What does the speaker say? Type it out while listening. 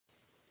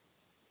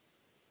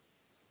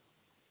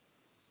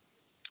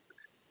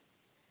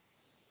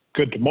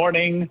Good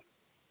morning,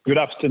 good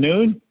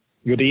afternoon,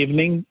 good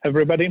evening,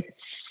 everybody.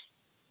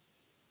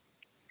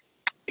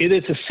 It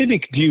is a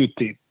civic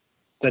duty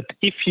that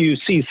if you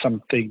see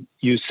something,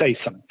 you say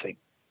something.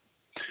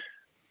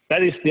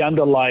 That is the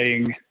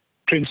underlying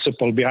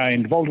principle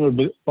behind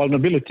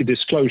vulnerability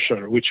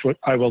disclosure, which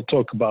I will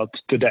talk about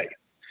today.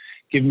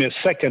 Give me a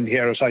second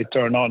here as I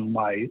turn on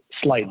my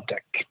slide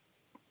deck.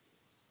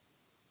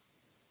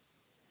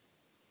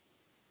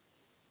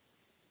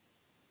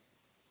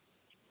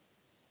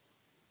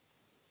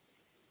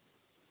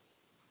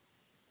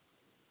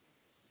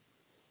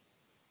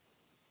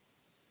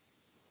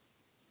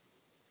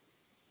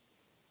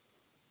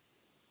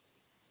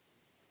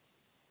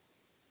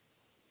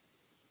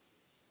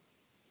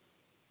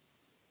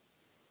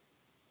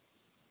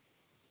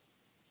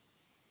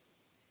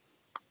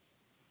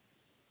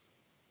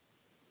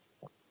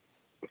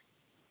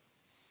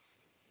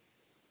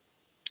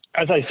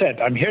 As I said,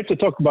 I'm here to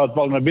talk about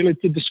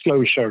vulnerability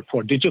disclosure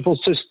for digital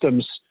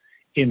systems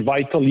in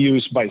vital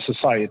use by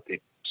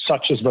society,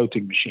 such as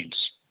voting machines.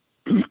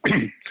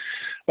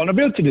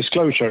 Vulnerability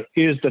disclosure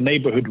is the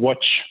neighborhood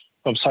watch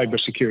of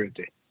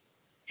cybersecurity.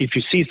 If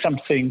you see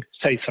something,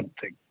 say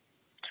something.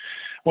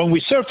 When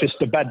we surface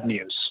the bad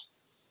news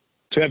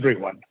to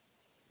everyone,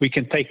 we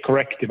can take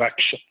corrective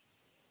action.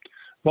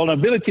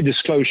 Vulnerability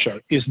disclosure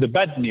is the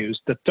bad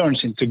news that turns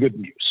into good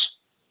news.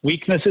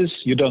 Weaknesses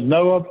you don't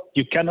know of,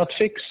 you cannot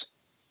fix.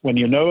 When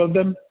you know of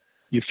them,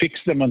 you fix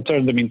them and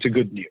turn them into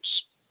good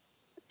news.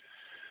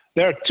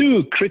 There are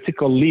two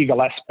critical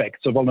legal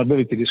aspects of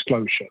vulnerability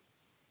disclosure.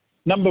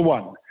 Number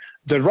one,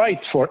 the right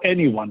for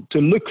anyone to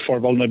look for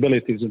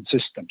vulnerabilities in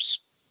systems.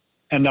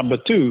 And number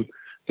two,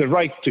 the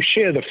right to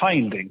share the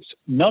findings,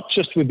 not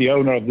just with the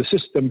owner of the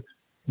system,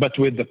 but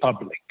with the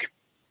public.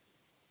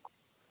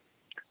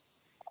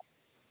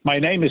 My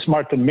name is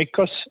Martin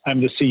Mickos.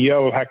 I'm the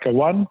CEO of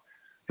HackerOne,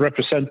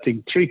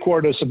 representing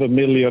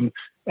 750,000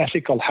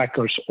 ethical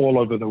hackers all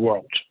over the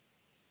world.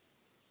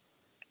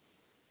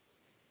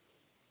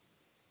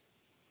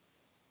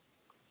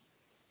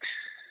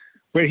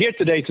 We're here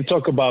today to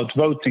talk about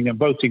voting and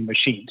voting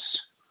machines.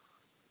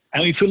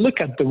 And if you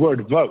look at the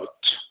word vote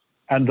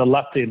and the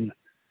Latin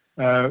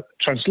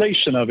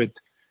translation of it,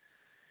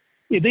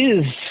 it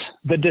is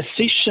the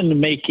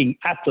decision-making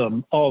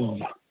atom of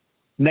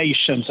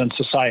nations and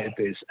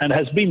societies and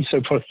has been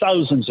so for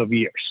thousands of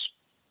years.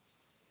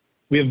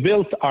 We have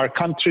built our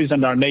countries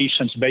and our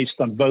nations based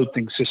on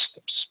voting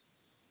systems.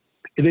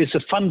 It is a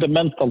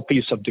fundamental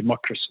piece of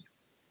democracy.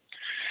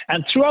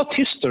 And throughout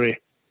history,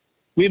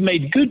 we've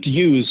made good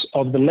use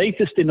of the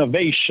latest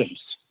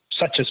innovations,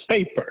 such as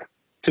paper,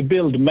 to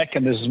build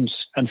mechanisms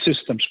and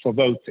systems for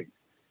voting.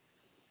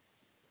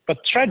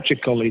 But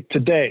tragically,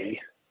 today,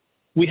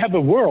 we have a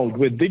world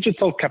with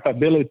digital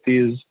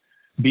capabilities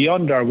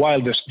beyond our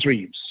wildest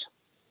dreams.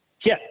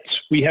 Yet,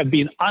 we have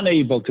been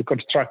unable to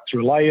construct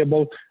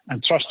reliable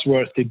and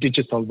trustworthy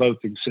digital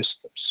voting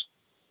systems.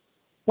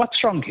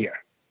 What's wrong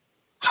here?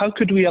 How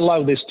could we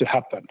allow this to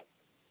happen?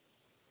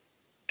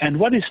 And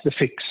what is the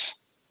fix?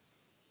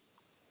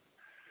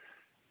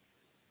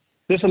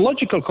 There's a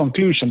logical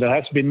conclusion that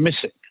has been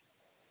missing.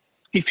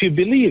 If you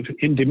believe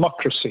in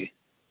democracy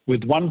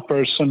with one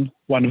person,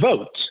 one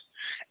vote,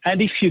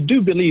 and if you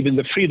do believe in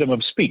the freedom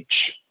of speech,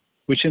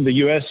 which the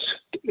US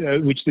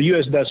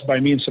does by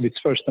means of its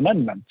First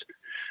Amendment,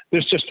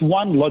 there's just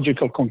one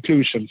logical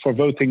conclusion for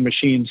voting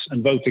machines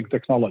and voting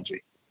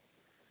technology.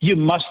 You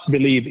must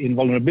believe in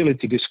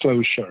vulnerability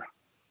disclosure,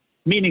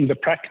 meaning the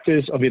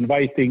practice of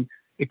inviting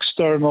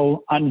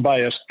external,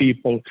 unbiased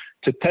people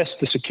to test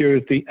the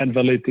security and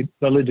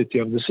validity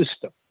of the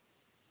system.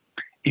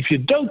 If you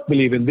don't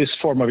believe in this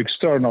form of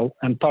external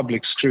and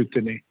public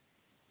scrutiny,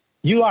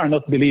 you are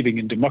not believing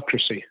in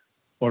democracy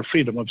or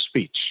freedom of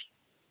speech.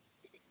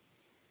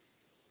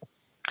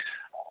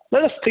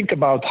 Let us think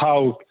about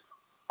how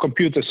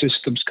computer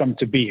systems come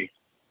to be.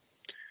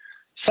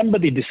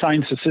 Somebody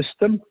designs a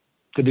system,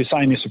 the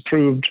design is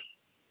approved,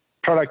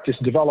 product is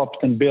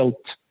developed and built,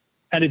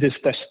 and it is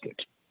tested.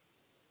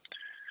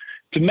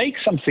 To make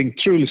something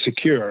truly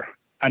secure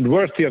and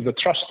worthy of the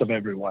trust of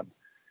everyone,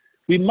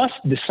 we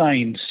must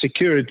design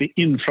security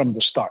in from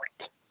the start.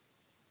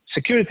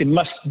 Security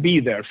must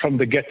be there from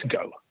the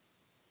get-go.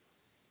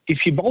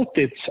 If you bolt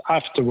it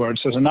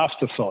afterwards as an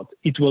afterthought,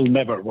 it will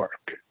never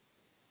work.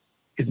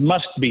 It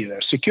must be there.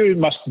 Security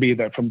must be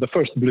there from the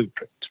first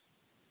blueprint.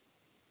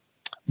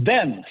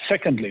 Then,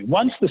 secondly,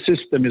 once the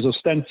system is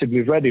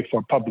ostensibly ready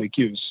for public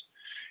use,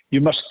 you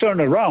must turn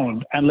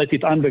around and let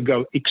it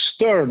undergo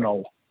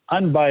external,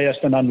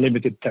 unbiased and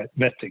unlimited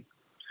vetting.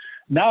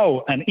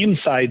 Now an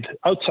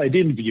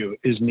outside-in view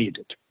is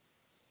needed.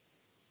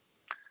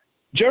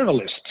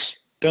 Journalists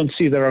don't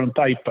see their own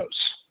typos.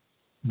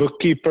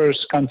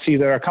 Bookkeepers can't see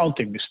their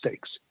accounting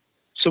mistakes.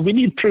 So we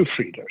need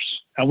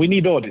proofreaders and we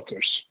need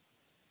auditors.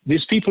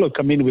 These people who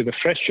come in with a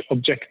fresh,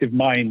 objective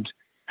mind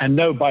and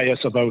no bias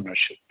of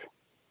ownership.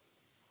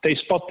 They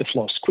spot the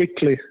flaws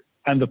quickly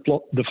and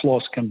the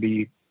flaws can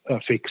be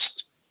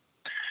fixed.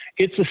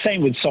 It's the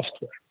same with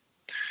software.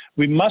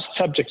 We must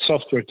subject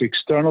software to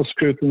external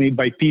scrutiny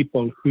by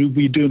people who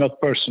we do not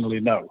personally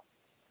know.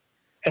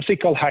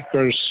 Ethical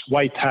hackers,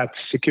 white hats,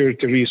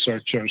 security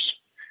researchers,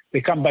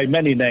 they come by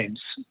many names,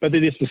 but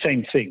it is the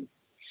same thing.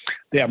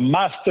 They are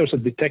masters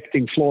at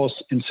detecting flaws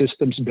in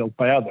systems built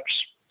by others.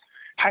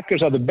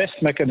 Hackers are the best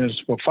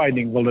mechanisms for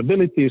finding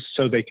vulnerabilities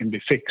so they can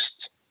be fixed.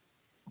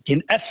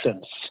 In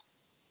essence,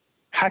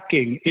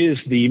 hacking is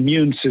the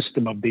immune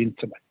system of the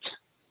internet.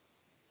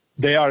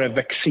 They are a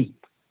vaccine.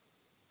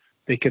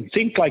 They can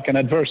think like an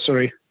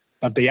adversary,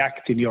 but they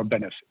act in your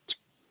benefit.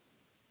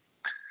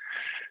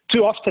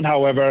 Too often,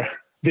 however,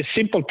 this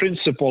simple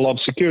principle of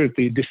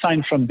security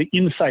designed from the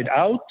inside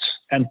out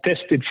and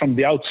tested from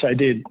the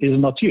outside in is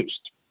not used.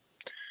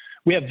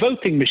 We have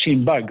voting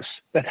machine bugs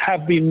that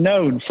have been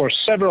known for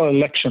several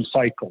election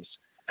cycles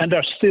and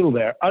are still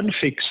there,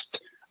 unfixed,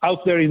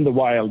 out there in the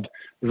wild,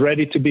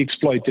 ready to be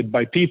exploited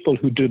by people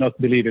who do not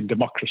believe in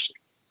democracy.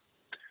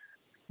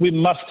 We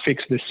must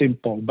fix this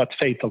simple but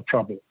fatal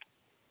problem.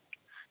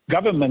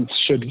 Governments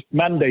should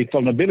mandate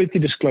vulnerability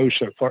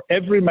disclosure for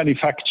every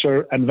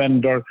manufacturer and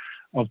vendor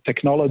of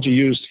technology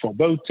used for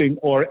voting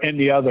or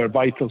any other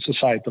vital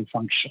societal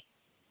function.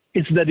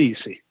 It's that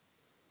easy,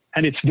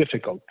 and it's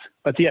difficult,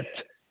 but yet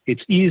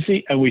it's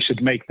easy, and we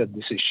should make that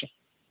decision.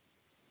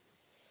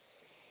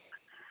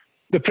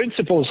 The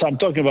principles I'm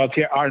talking about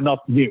here are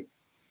not new.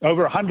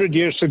 Over 100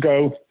 years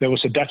ago, there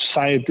was a Dutch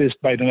scientist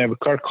by the name of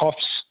Kerckhoffs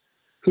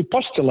who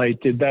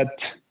postulated that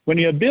when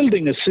you're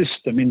building a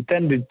system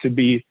intended to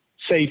be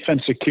safe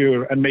and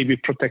secure and maybe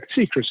protect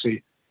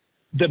secrecy,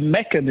 the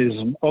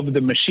mechanism of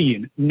the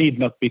machine need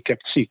not be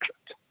kept secret.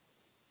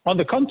 On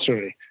the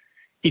contrary,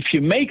 if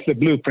you make the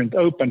blueprint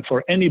open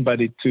for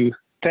anybody to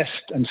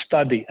test and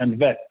study and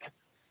vet,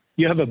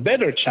 you have a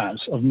better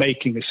chance of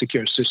making a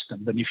secure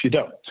system than if you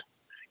don't.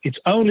 It's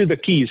only the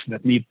keys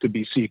that need to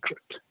be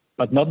secret,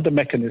 but not the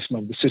mechanism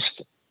of the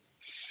system.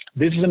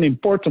 This is an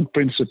important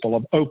principle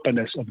of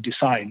openness of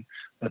design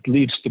that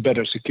leads to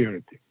better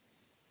security.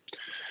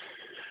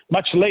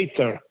 Much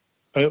later,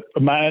 a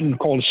man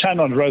called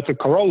Shannon wrote a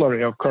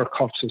corollary of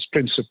Kerckhoffs'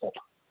 principle.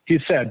 He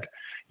said,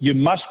 you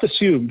must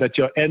assume that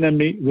your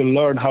enemy will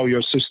learn how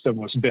your system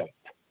was built.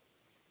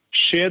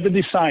 Share the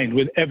design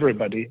with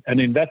everybody,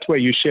 and in that way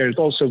you share it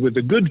also with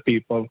the good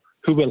people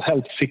who will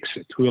help fix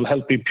it, who will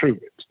help improve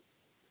it.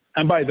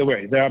 And by the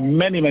way, there are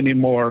many, many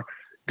more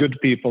good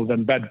people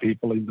than bad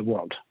people in the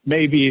world,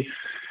 maybe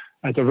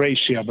at a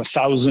ratio of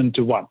 1,000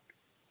 to 1.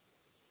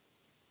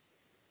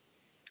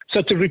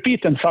 So to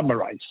repeat and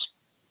summarize,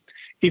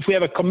 if we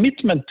have a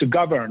commitment to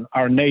govern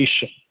our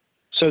nation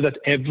so that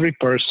every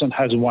person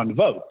has one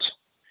vote,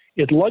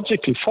 it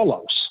logically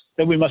follows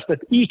that we must let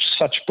each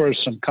such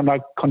person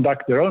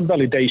conduct their own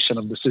validation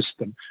of the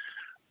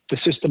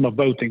system of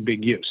voting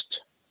being used.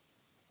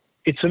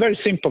 It's a very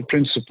simple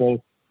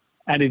principle,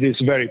 and it is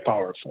very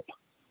powerful.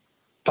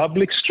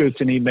 Public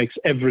scrutiny makes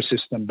every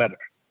system better.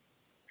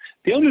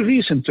 The only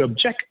reason to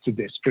object to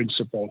this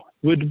principle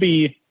would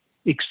be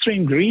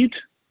extreme greed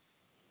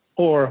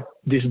or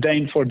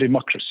disdain for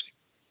democracy.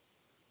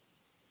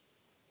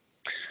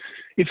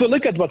 If we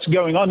look at what's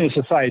going on in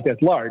society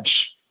at large,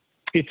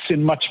 it's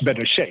in much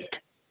better shape.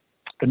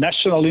 The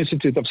National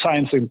Institute of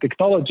Science and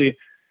Technology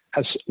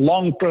has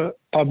long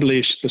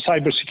published the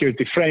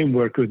cybersecurity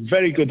framework with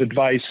very good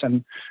advice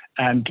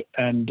and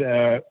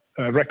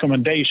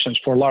recommendations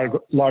for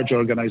large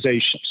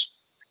organizations.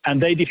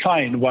 And they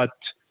define what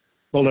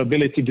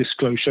vulnerability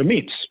disclosure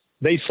means.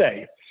 They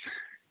say,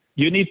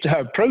 you need to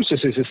have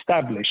processes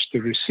established to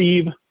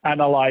receive,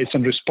 analyze,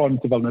 and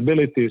respond to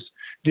vulnerabilities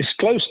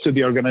disclosed to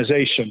the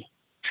organization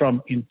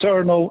from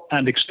internal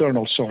and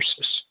external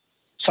sources,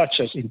 such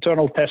as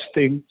internal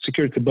testing,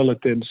 security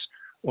bulletins,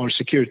 or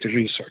security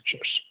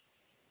researchers.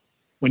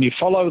 When you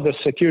follow the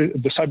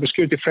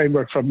cybersecurity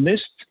framework from NIST,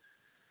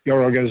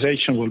 your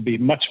organization will be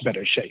in much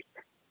better shape.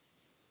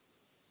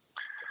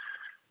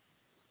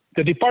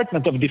 The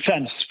Department of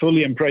Defense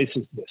fully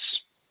embraces this.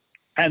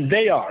 And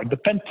they are, the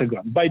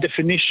Pentagon, by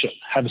definition,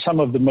 have some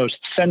of the most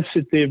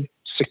sensitive,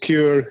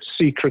 secure,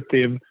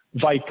 secretive,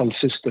 vital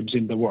systems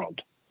in the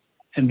world.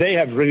 And they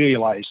have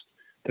realized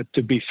that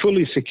to be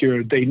fully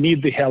secure, they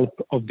need the help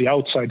of the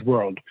outside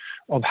world,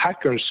 of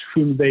hackers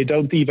whom they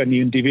don't even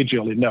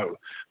individually know,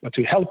 but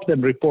to help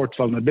them report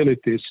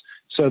vulnerabilities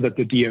so that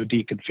the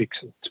DoD can fix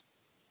it.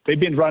 They've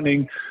been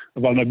running a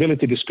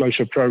vulnerability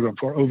disclosure program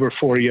for over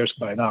 4 years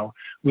by now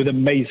with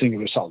amazing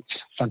results,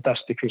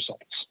 fantastic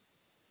results.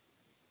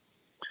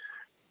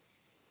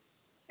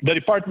 The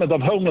Department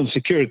of Homeland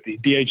Security,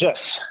 DHS,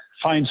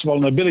 finds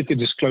vulnerability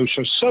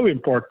disclosure so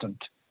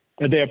important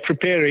that they are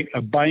preparing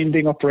a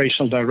binding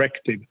operational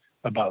directive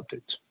about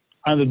it.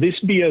 Under this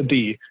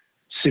BOD,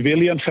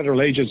 civilian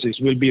federal agencies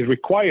will be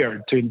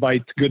required to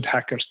invite good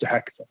hackers to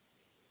hack them.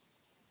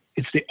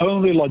 It's the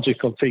only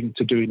logical thing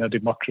to do in a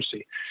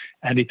democracy,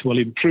 and it will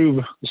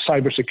improve the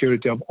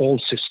cybersecurity of all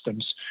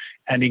systems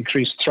and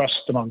increase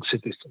trust among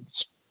citizens.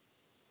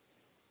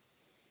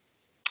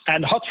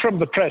 And hot from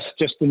the press,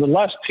 just in the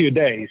last few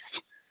days,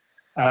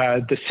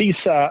 the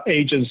CISA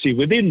agency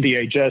within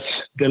DHS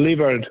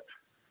delivered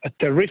a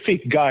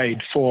terrific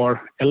guide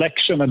for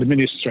election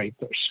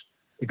administrators.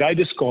 The guide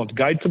is called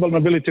Guide to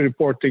Vulnerability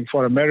Reporting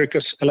for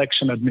America's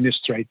Election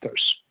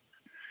Administrators.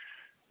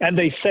 And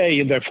they say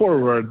in their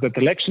foreword that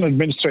election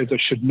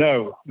administrators should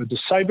know that the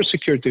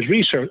cybersecurity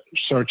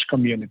research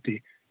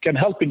community can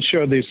help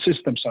ensure these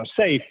systems are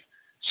safe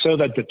so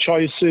that the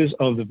choices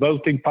of the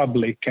voting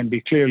public can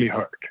be clearly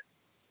heard.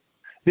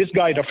 This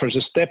guide offers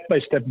a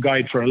step-by-step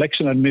guide for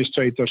election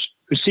administrators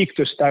who seek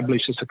to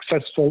establish a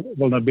successful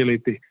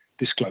vulnerability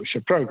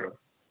disclosure program.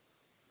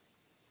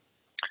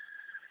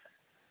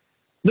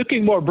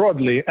 Looking more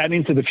broadly and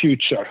into the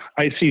future,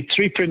 I see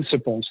three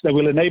principles that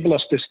will enable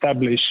us to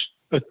establish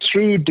a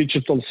true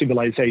digital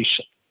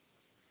civilization,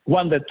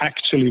 one that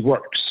actually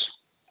works,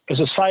 a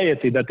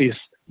society that is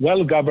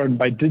well governed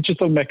by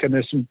digital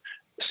mechanisms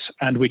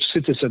and which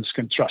citizens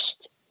can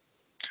trust.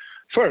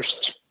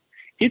 First,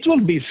 it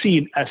will be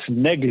seen as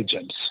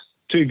negligence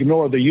to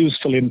ignore the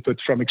useful input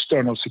from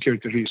external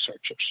security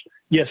researchers.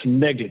 Yes,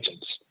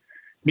 negligence,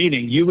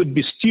 meaning you would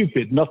be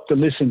stupid not to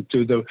listen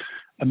to the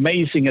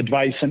amazing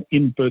advice and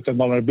input and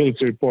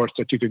vulnerability reports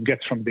that you can get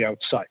from the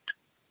outside.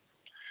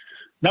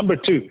 Number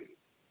two,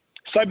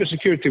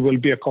 cybersecurity will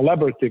be a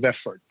collaborative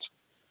effort,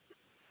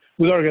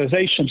 with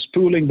organizations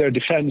pooling their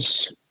defense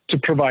to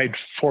provide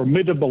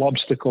formidable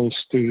obstacles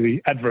to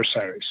the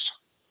adversaries.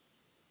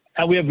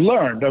 And we have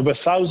learned over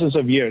thousands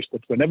of years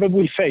that whenever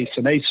we face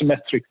an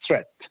asymmetric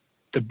threat,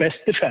 the best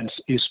defense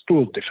is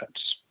pooled defense.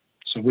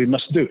 So we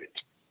must do it.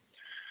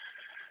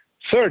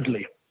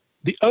 Thirdly,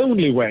 the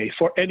only way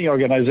for any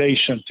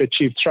organization to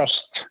achieve trust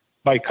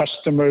by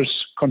customers,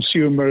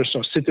 consumers,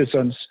 or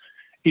citizens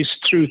is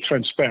through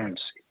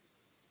transparency,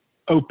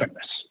 openness.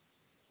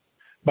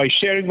 By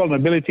sharing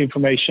vulnerability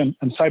information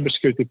and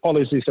cybersecurity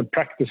policies and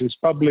practices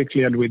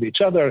publicly and with each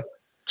other,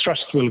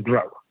 trust will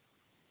grow.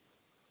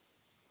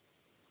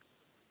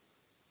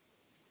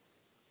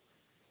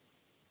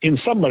 In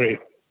summary,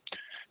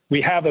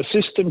 we have a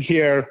system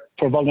here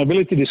for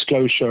vulnerability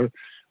disclosure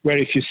where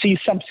if you see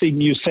something,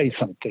 you say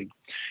something.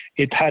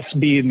 It has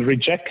been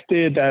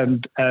rejected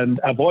and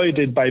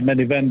avoided by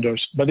many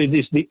vendors, but it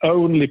is the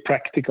only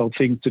practical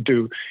thing to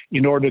do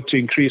in order to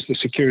increase the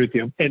security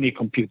of any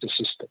computer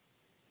system.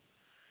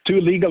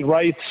 Two legal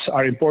rights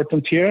are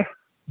important here: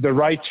 the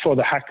right for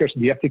the hackers,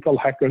 the ethical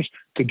hackers,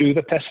 to do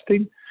the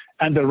testing,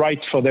 and the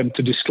right for them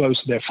to disclose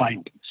their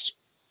findings.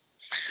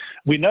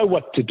 We know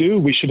what to do.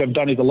 We should have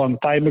done it a long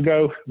time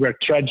ago. We're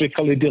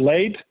tragically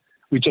delayed.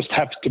 We just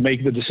have to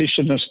make the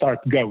decision and start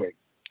going.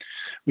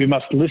 We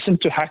must listen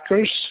to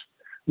hackers.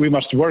 We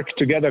must work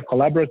together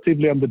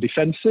collaboratively on the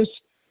defenses.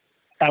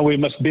 And we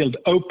must build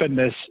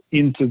openness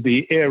into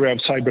the area of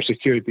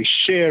cybersecurity,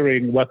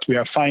 sharing what we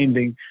are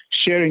finding,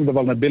 sharing the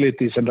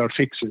vulnerabilities and our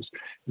fixes,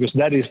 because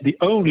that is the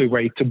only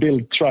way to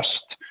build trust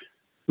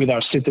with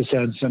our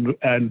citizens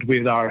and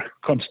with our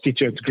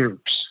constituent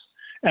groups.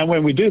 And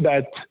when we do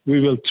that, we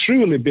will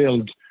truly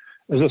build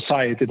a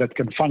society that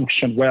can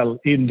function well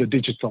in the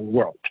digital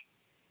world.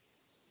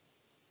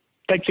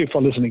 Thank you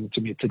for listening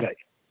to me today.